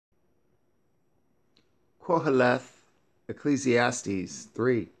Qoheleth, Ecclesiastes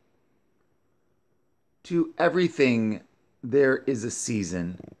 3. To everything there is a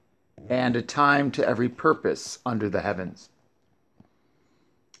season, and a time to every purpose under the heavens.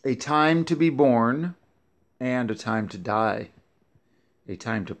 A time to be born, and a time to die. A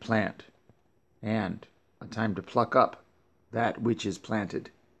time to plant, and a time to pluck up that which is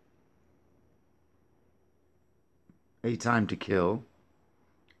planted. A time to kill,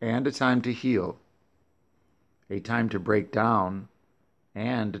 and a time to heal. A time to break down,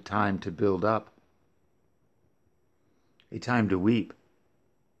 and a time to build up. A time to weep,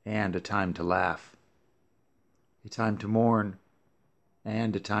 and a time to laugh. A time to mourn,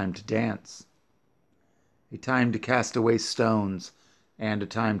 and a time to dance. A time to cast away stones, and a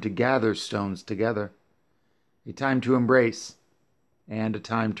time to gather stones together. A time to embrace, and a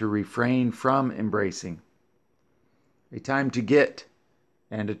time to refrain from embracing. A time to get,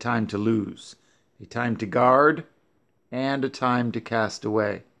 and a time to lose. A time to guard, and a time to cast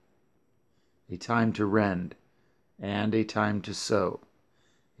away. A time to rend, and a time to sow.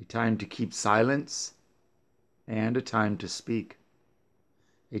 A time to keep silence, and a time to speak.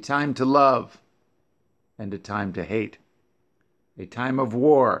 A time to love, and a time to hate. A time of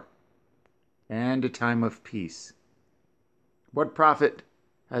war, and a time of peace. What profit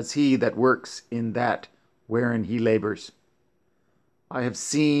has he that works in that wherein he labors? I have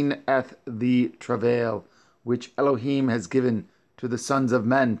seen the travail which Elohim has given to the sons of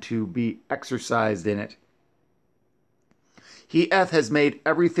men to be exercised in it. He has made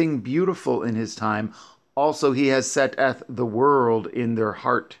everything beautiful in his time. Also he has set the world in their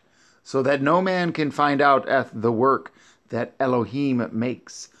heart, so that no man can find out the work that Elohim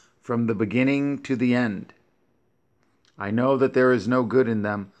makes from the beginning to the end. I know that there is no good in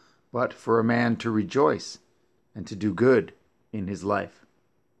them, but for a man to rejoice and to do good in his life.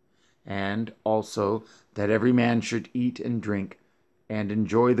 And also that every man should eat and drink and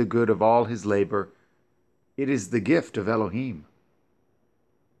enjoy the good of all his labor. It is the gift of Elohim.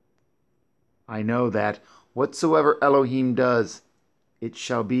 I know that whatsoever Elohim does, it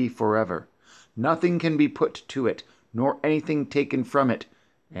shall be forever. Nothing can be put to it, nor anything taken from it,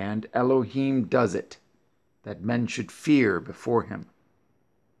 and Elohim does it, that men should fear before him.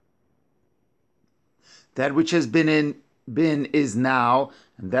 That which has been is now,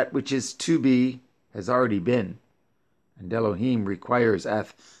 and that which is to be has already been. And Elohim requires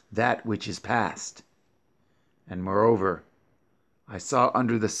that which is past. And moreover, I saw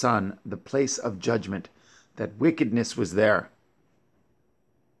under the sun the place of judgment, that wickedness was there,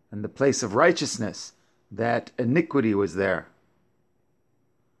 and the place of righteousness, that iniquity was there.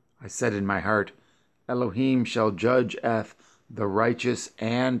 I said in my heart, Elohim shall judge the righteous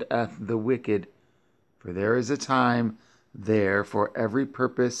and the wicked, for there is a time there for every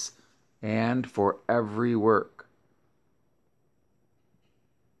purpose and for every work.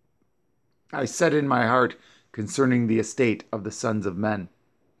 I said in my heart concerning the estate of the sons of men,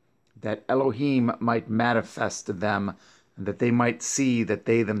 that Elohim might manifest them, and that they might see that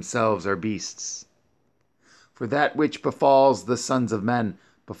they themselves are beasts. For that which befalls the sons of men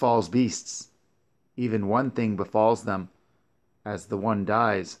befalls beasts. Even one thing befalls them. As the one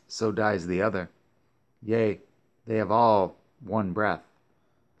dies, so dies the other. Yea, they have all one breath,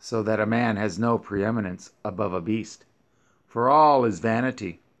 so that a man has no preeminence above a beast. For all is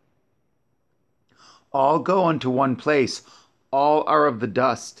vanity. All go unto one place, all are of the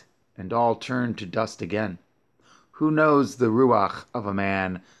dust, and all turn to dust again. Who knows the ruach of a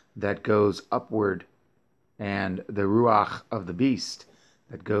man that goes upward, and the ruach of the beast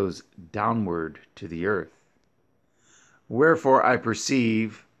that goes downward to the earth? Wherefore I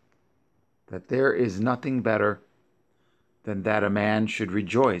perceive that there is nothing better than that a man should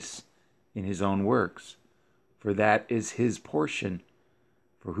rejoice in his own works, for that is his portion.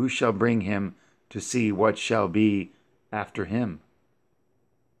 For who shall bring him to see what shall be after him?